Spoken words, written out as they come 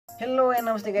Hello and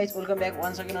नमस्ते guys, welcome back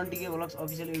once again on टिके blogs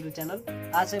official YouTube channel.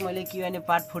 आज चाहिँ मैले Q&A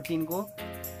पार्ट 14 को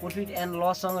profit and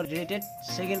लससँग related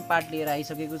second part लिएर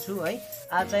आइसकेको छु है।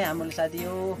 आज चाहिँ हाम्रो साथी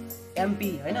यो एमपी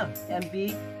हैन, एमपी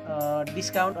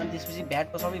डिस्काउन्ट अनि त्यसपछि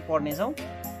भ्याटको सबै पढ्नेछौँ।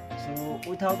 So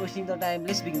without wasting the time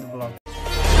let's begin the blog.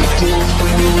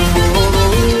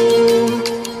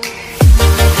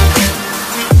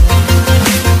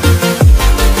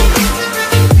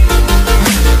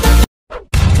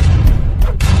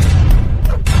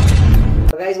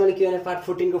 मैले Q&A पार्ट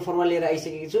 14 को फर्ममा लिएर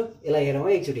आइसकेको छु। यसलाई हेरौँ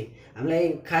है एकचोटि। हामीलाई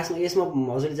खासमा यसमा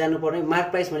हजुरले जान्नुपर्ने मार्क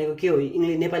प्राइस भनेको के हो,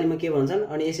 इंग्लिश नेपालीमा के भन्छन्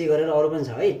अनि यसै गरेर अरु पनि छ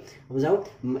है। अब जाउँ,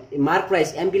 मार्क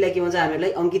प्राइस एमपी लाई के भन्छ,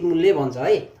 हामीलाई अंकित मूल्य भन्छ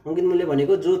है। अंकित मूल्य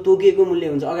भनेको जो तोकिएको मूल्य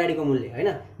हुन्छ, अगाडिको मूल्य हैन।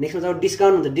 नेक्स्टमा जाउँ,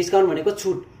 डिस्काउन्ट हुन्छ। डिस्काउन्ट भनेको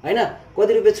छुट हैन,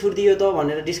 कति रुपैयाँ छुट दियो त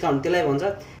भनेर डिस्काउन्ट, त्यसलाई भन्छ।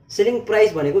 सेलिङ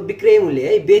प्राइस भनेको विक्रय मूल्य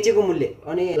है, बेचेको मूल्य।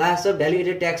 अनि लास्ट छ भ्यालु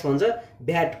एडेड ट्याक्स भन्छ,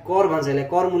 भ्याट कर भन्छ, यसलाई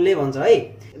कर मूल्य भन्छ है।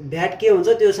 भ्याट के हुन्छ,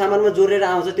 त्यो सामानमा जोडेर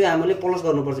आउँछ, त्यो हामीले प्लस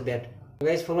गर्नुपर्छ भ्याट।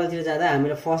 गाइस फर्मुलातिर जाँदा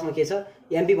हामीले फर्स्टमा के छ,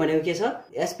 एमपी भनेको के छ,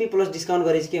 एसपी प्लस डिस्काउन्ट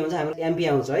गरेपछि के हुन्छ, हाम्रो एमपी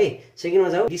आउँछ है। सेकेन्डमा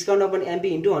जाऊ, डिस्काउन्ट अपन एमपी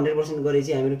इन्टु 100%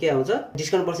 गरेपछि हाम्रो के आउँछ,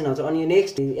 डिस्काउन्ट पर्सेन्ट आउँछ। अनि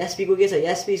नेक्स्ट एसपी को के छ,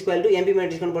 SP equal to MP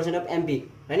minus discount percent of MP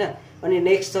हैन। अनि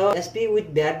नेक्स्ट छ एसपी विथ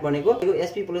भ्याट भनेको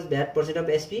SP plus VAT percent of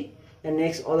SP. And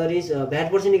next other is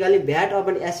VAT percent निकाल्ने, भ्याट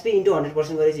अपन एसपी इन्टु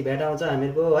 100% गरेपछि VAT आउँछ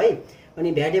हामीहरूको है।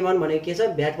 अनि भ्याट एमाउन्ट भनेको के छ,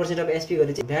 भ्याट पर्सेन्ट अफ एसपी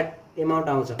गरेपछि भ्याट एमाउन्ट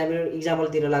आउँछ। हामीले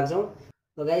इक्जाम्पलतिर लाग्छौँ।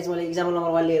 So guys, मैले इक्जाम्पल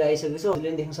नम्बर 1 लिएर आइसकेको छु।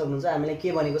 हजुरले देख्न सक्नुहुन्छ हामीले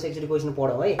के भनेको छ, एक्चुअली क्वेशन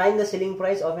पढौँ है। Find the selling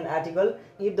price of an article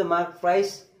if the mark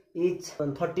price is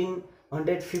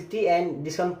 1350 and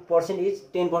discount percent is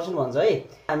 10% भन्छ है।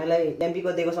 हामीलाई एमपी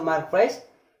को दिएको छ मार्क प्राइस,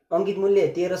 अंकित मूल्य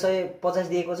 1350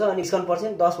 दिएको छ अनि डिस्काउन्ट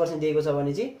पर्सेन्ट 10% दिएको छ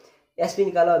भने चाहिँ एसपी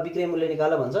निकाल, विक्रय मूल्य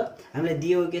निकाल भन्छ। हामीले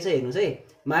दिएको के छ हेर्नुस् है।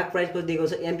 मार्क प्राइस को दिएको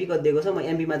छ, एमपी को दिएको छ, म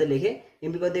एमपी मात्र लेखे।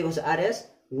 एमपी को दिएको छ आरएस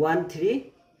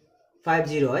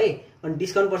 1350 है। अनि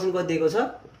डिस्काउन्ट पर्सेन्ट को दिएको छ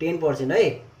 10% है।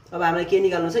 अब हामीलाई के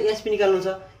निकाल्नु छ, एसपी निकाल्नु छ।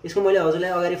 यसको मैले हजुरलाई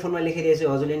अगाडि फर्मुला लेखिदिएको छु,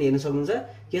 हजुरले नि हेर्न सक्नुहुन्छ।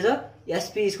 के छ,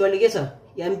 एसपी इक्वल के छ,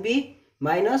 MP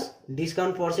minus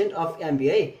discount percent of MP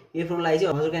है। यो फर्मुला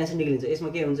चाहिँ हजुरको एन्सर निक्लिन्छ। यसमा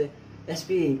के हुन्छ,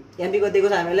 एसपी एमपी को दिएको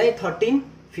छ हामीलाई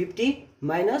 1350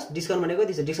 माइनस डिस्काउन्ट भनेको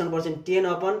कति छ, डिस्काउन्ट पर्सेन्ट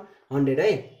 10/100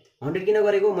 है। 100 किन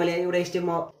गरेको मैले एउटा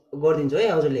स्टेपमा गरिदिन्छु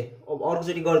है हजुरले, अब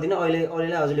अर्कोचोटि गर्दिनँ।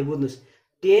 अहिलेलाई हजुरले बुझ्नुस्।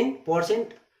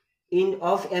 10% इन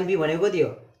अफ एमपी भनेको कति हो,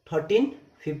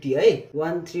 1350 है।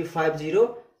 1350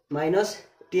 माइनस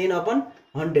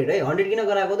 10/100 है। 100 किन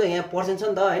गराएको त, यहाँ पर्सेन्ट छ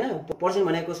नि त हैन। पर्सेन्ट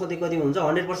भनेको सधैँ कति हुन्छ,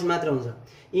 100% मात्र हुन्छ।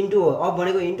 इन्टु हो, अफ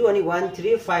भनेको इन्टु अनि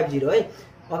 1350 है।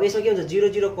 अब यसमा के हुन्छ, 0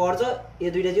 0 कट्छ,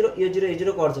 यो दुईटा 0, यो 0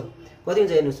 0 कट्छ, कति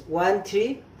हुन्छ हेर्नुस्,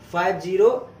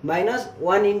 1350 माइनस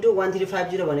 1 इन्टु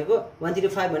 1350 भनेको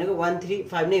 135 भनेको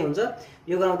 135 नै हुन्छ।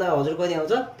 यो गराउँदा हजुर कति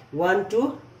आउँछ,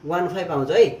 1215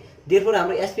 आउँछ है। देयरफोर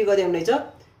हाम्रो एसपी कति आउने रहेछ,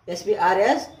 एसपी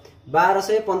आरएस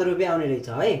 1215 रुपैयाँ आउने रहेछ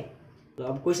है।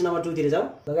 अब क्वेसन नम्बर 2 तिर जाउँ।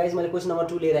 ल गाइस, मैले क्वेसन नम्बर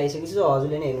 2 लिएर आइसकेको छु।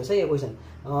 हजुरले नै हेर्नुस् है। यो क्वेसन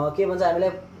के भन्छ, हामीलाई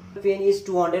पेन इज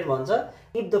 200 भन्छ।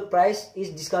 If the price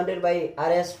is discounted by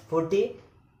RS 40,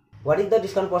 what is the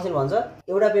discount percent भन्छ।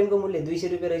 एउटा पेनको मूल्य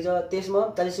 200 रुपैयाँ रहेछ,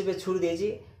 त्यसमा 40 रुपैयाँ छुट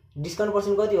दिएपछि डिस्काउन्ट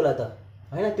पर्सेन्ट कति होला त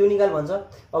हैन, त्यो निकाल भन्छ।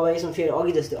 अब यसमा फेरि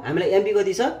अघि जस्तो हामीलाई एमपी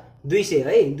कति छ, 200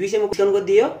 है। 200 मा डिस्काउन्ट कति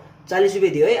दियो, 40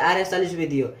 रुपैयाँ दियो है। आरएस 40 रुपैयाँ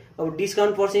दियो। अब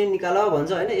डिस्काउन्ट पर्सेन्ट निकाल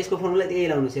भन्छ हैन। यसको फर्मुला त्यही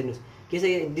लाउनुस्। हेर्नुस् के छ,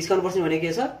 डिस्काउन्ट पर्सेन्ट भनेको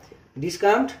के छ,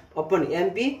 डिस्काउन्ट अपन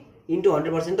एमपी इन्टु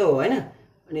 100% त हो हैन।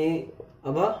 अनि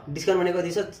अब डिस्काउन्ट भनेको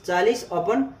कति छ,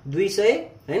 40/200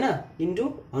 हैन, इन्टु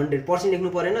 100% लेख्नु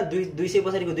परेन। 200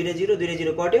 पछाडिको दुईटा 0 दुईटा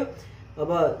 0 कट्यो। अब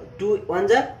 2 1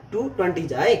 जा 2 20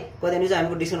 जा है। कति आउने छ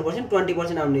हामीको डिस्काउन्ट पर्सेन्ट,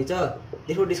 20% आउने छ।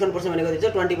 त्यसको डिस्काउन्ट पर्सेन्ट भनेको कति छ,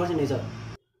 20% नै छ।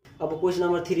 अब क्वेसन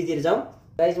नम्बर 3 तिर जाउँ।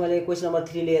 गाइस, मैले क्वेसन नम्बर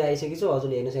 3 लिएर आइसकेको छु।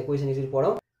 हजुरले हेर्नुस्, यहाँ क्वेसन यसरी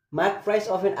पढौँ। Mark price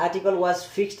of an article was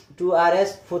fixed to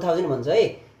RS 4000 भन्छ है।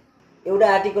 एउटा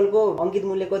आर्टिकलको अंकित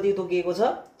मूल्य कति तोकिएको छ,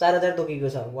 4000 तोकिएको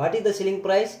छ। What is the selling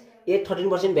price at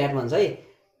 13% VAT भन्छ है।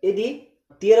 यदि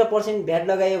 13% भ्याट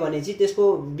लगायो भने चाहिँ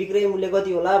त्यसको विक्रय मूल्य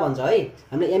कति होला भन्छ है।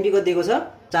 हामीले एमपी कति दिएको छ,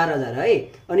 4000 है।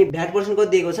 अनि भ्याट पर्सेन्ट कति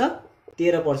दिएको छ,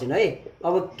 13% है।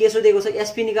 अब के सो दिएको छ,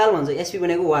 एसपी निकाल भन्छ। एसपी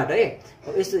भनेको वाट है।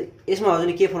 अब यसमा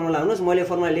हजुरले के फर्मुला लाउनुस्, मैले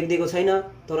फर्मुला लेखिदिएको छैन,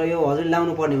 तर यो हजुरले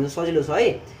लाउनु पर्ने हुन्छ, सजिलो छ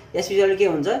है। एसपी चाहिँ के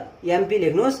हुन्छ, एमपी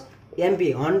लेख्नुस्।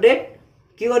 एमपी 100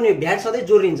 के गर्ने, भ्याट सधैँ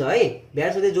जोडिन्छ है।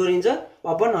 भ्याट सधैँ जोडिन्छ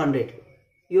अपन 100।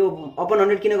 यो अपन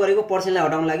 100 किन गरेको, पर्सेन्टलाई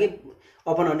हटाउन लागि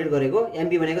अपन 100 गरेको।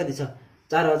 एमपी भनेको कति छ,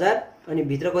 4000 अनि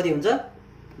भित्र कति हुन्छ,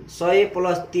 100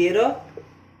 प्लस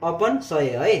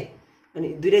 13/100 है। अनि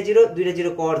दुईटा 0 दुईटा 0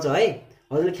 कट्छ है।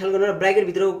 हजुरले ख्याल गर्नु, ब्राकेट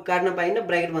भित्र काट्न पाइन्न,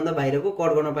 ब्राकेट भन्दा बाहिरको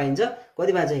कट गर्न पाइन्छ।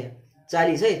 कति पाइन्छ यहाँ,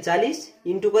 40 है। 40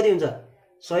 इन्टु कति हुन्छ,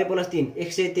 100 + 3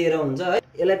 113 हुन्छ है।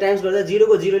 यसलाई टाइम्स गर्दा 0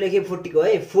 को 0 लेखे 40 को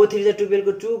है। 4 3 जा 12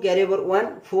 को 2 क्यारी ओभर 1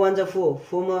 4 1 जा 4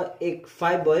 4 मा 1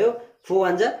 5 भयो 4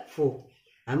 1 जा 4।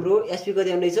 हाम्रो एसपी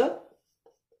कति आउने रहेछ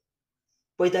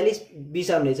 45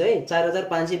 20 आउने रहेछ है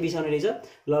 4520 आउने रहेछ।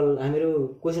 ल हामीहरू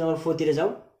क्वेशन नम्बर 4 तिर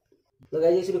जाउँ। ल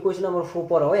गाइस एक्चुअली क्वेशन नम्बर 4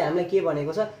 पर है हामीलाई के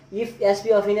भनेको छ if SP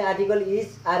of any article is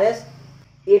RS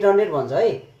 800 भन्छ है।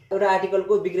 एउटा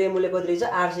आर्टिकलको विक्रय मूल्य कति रहेछ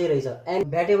 800 रहेछ and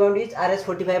VAT amount is RS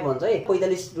 45 भन्छ है।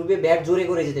 45 रुपैयाँ भ्याट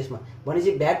जोडेको रहेछ त्यसमा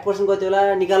भनेपछि भ्याट पर्सेन्ट कति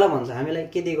होला निकाल भन्छ। हामीलाई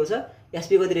के दिएको छ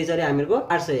एसपी कति रहेछ अरे हामीहरूको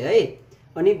 800 है।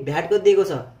 अनि भ्याट कति दिएको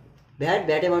छ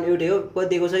भ्याट अमाउन्ट एउटै हो कति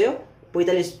दिएको छ यो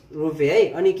 45 रुपैयाँ है।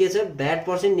 अनि के छ भ्याट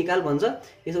पर्सेन्ट निकाल भन्छ।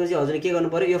 त्यसपछि हजुरले के गर्नु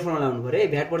पर्यो यो फर्मुला लाउनु पर्यो है।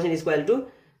 VAT percent is equal to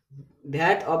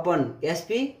VAT upon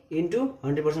SP into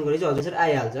 100% गरेपछि हजुर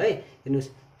आइहाल्छ है। हेर्नुहोस्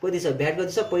कति छ भ्याट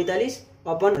कति छ 45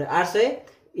 अपन 800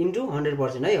 इन्टु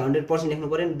 100% है। 100% लेख्नु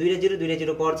पर्यो 2 0 2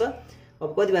 0 पर्छ। अब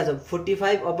कति भएको छ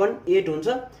 45 अपन 8 हुन्छ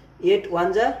 8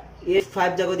 1 जा 8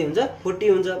 5 जा कति हुन्छ 40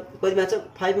 हुन्छ। कति बाँच्छ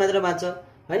 5 मात्र बाँच्छ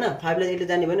हैन। 5 लाई 8 ले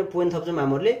जाने भने पोइन्ट थप्छौँ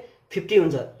हामीहरूले 50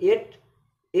 हुन्छ 8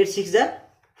 8 6 जा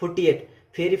 48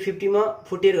 फेरि 50 मा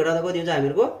 48 घटाउँदा कति हुन्छ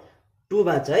हामीहरूको 2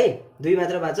 बाँच्छ है 2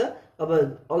 मात्र बाँच्छ। अब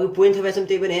अघि पोइन्ट थपेछौँ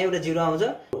त्यही पनि यहाँ एउटा 0 आउँछ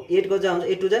 8 को जा आउँछ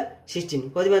 8 2 जा 16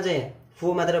 कति बाँच्छ यहाँ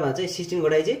 4 मात्र बाँच्छ 16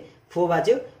 घटाइ चाहिँ 4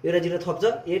 बाँच्यो एउटा 0 थप्छ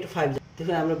 8 5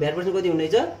 त्यसमा हाम्रो भ्याट पर्सेन्ट कति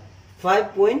हुनेछ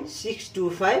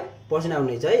 5.625%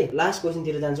 आउनेछ है। लास्ट क्वेशन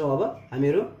तिर जान्छौँ अब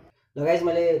हामीहरू। ल गाइस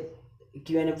मैले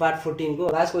क्युएनए पार्ट 14 को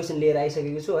लास्ट क्वेशन लिएर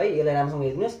आइसकेको छु है। यसलाई राम्रोसँग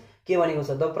हेर्नुस् के भनेको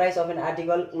छ the price of an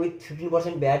article with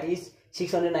 15% VAT is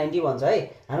 690 भन्छ है।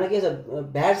 हामीलाई के छ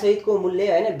भ्याट सहितको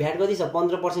मूल्य हैन भ्याट कति छ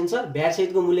 15% छ भ्याट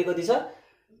सहितको मूल्य कति छ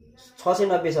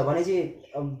 690 छ भनेपछि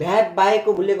भ्याट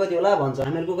बाहेकको मूल्य कति होला भन्छ।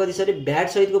 हामीहरूको कति छ रे भ्याट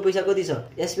सहितको पैसा कति छ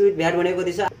एसपी विथ भ्याट भनेको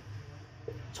कति छ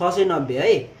 690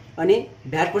 है। अनि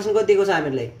भ्याट पर्सेन्ट कति दिएको छ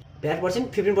हामीलाई भ्याट पर्सेन्ट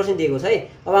 15% दिएको छ है।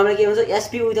 अब हामीलाई के भन्छ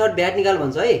एसपी विथआउट भ्याट निकाल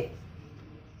भन्छ है।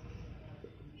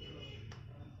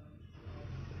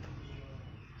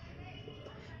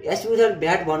 एसपी विथआउट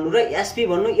भ्याट भन्नु र एसपी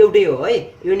भन्नु एउटै हो है।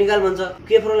 यो निकाल भन्छ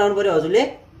के फर्मुला लाउनु पर्यो हजुरले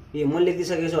यो म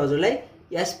लेखिदिसकेको छु हजुरलाई।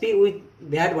 एसपी विथ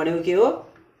भ्याट भनेको के हो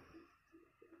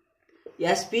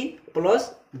SP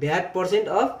plus VAT percent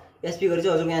of SP गरेर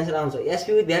चाहिँ हजुरको एन्सर आउँछ।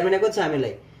 एसपी विथ भ्याट भनेको छ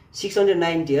हामीलाई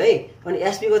 690 है। अनि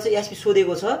एसपी को चाहिँ एसपी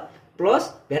सोधेको छ प्लस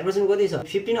भ्याट पर्सेन्ट कति छ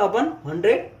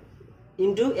 15/100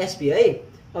 इन्टु एसपी है।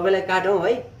 अब यसलाई काटौँ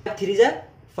है 3 जा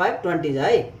 5 20 जा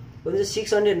है कति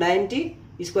 690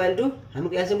 इक्वल टु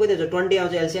हाम्रो एलसीएम कति हुन्छ 20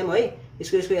 आउँछ एलसीएम है।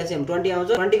 यसको एलसीएम 20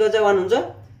 आउँछ 20 को चाहिँ 1 हुन्छ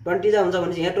 20 जा हुन्छ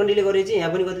भनेपछि यहाँ 20 ले गरे चाहिँ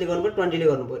यहाँ पनि कतिले गर्नु पर्यो 20 ले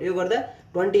गर्नु पर्यो। यो गर्दा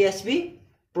 20 एसपी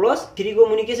प्लस 3 को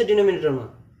मुनि के छ डिनोमिनेटरमा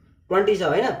 20 छ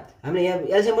हैन। हामीले यहाँ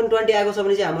एलसीएम पनि 20 आएको छ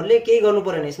भने चाहिँ हामीले केही गर्नु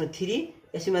पर्दैन यसमा 3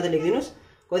 एसपी मात्र लेखिदिनुस्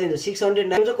कति हुन्छ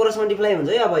 690 हुन्छ क्रस मल्टिप्लाई हुन्छ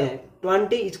है। अब यहाँ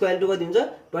 20 इक्वल टु कति हुन्छ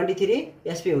 23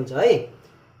 एसपी हुन्छ है।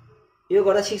 यो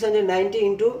गर्दा 690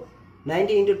 इन्टु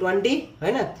 90 इन्टु 20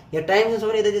 हैन। यहाँ टाइम छ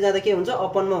भने यता जाँदा के हुन्छ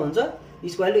अपनमा हुन्छ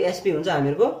इक्वल टु एसपी हुन्छ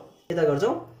हामीहरूको यता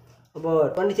गर्छौँ। अब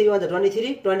 23 भन्छ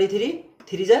 23 23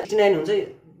 3 जा 69 हुन्छ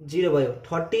 0 भयो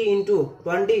 30 इन्टु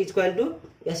 20 इक्वल टु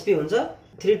एसपी हुन्छ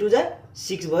 3 2 जा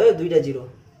 6 भयो 2 टा 0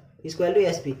 इक्वल टु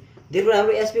एसपी। देयरफोर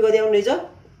हाम्रो एसपी कति आउने रहेछ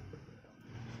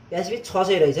एसपी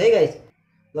 600 रहेछ है गाइस।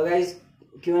 ल गाइस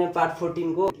क्युएनए पार्ट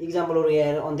 14 को एक्जाम्पलहरु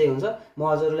यहाँ अन्त्य हुन्छ। म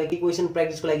हजुरलाई के क्वेशन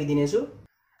प्र्याक्टिसको लागि दिनेछु।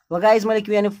 ल गाइस मैले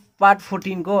क्युएनए पार्ट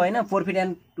 14 को हैन फोरफिट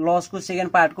एन्ड लस को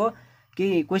सेकेन्ड पार्ट को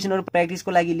के क्वेशनहरु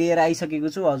प्र्याक्टिसको लागि लिएर आइसकेको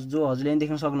छु जो हजुरले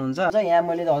देख्न सक्नुहुन्छ। यहाँ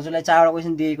मैले हजुरलाई 4 वटा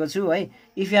क्वेशन दिएको छु है।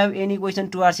 If you have any question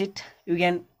towards it you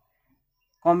can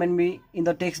comment me in the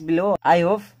text below. I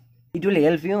hope it will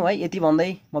help you है। यति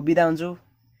भन्दै म बिदा हुन्छु।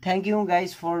 Thank you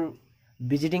guys for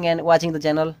visiting and watching the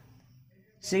channel.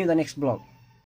 See you in the next vlog.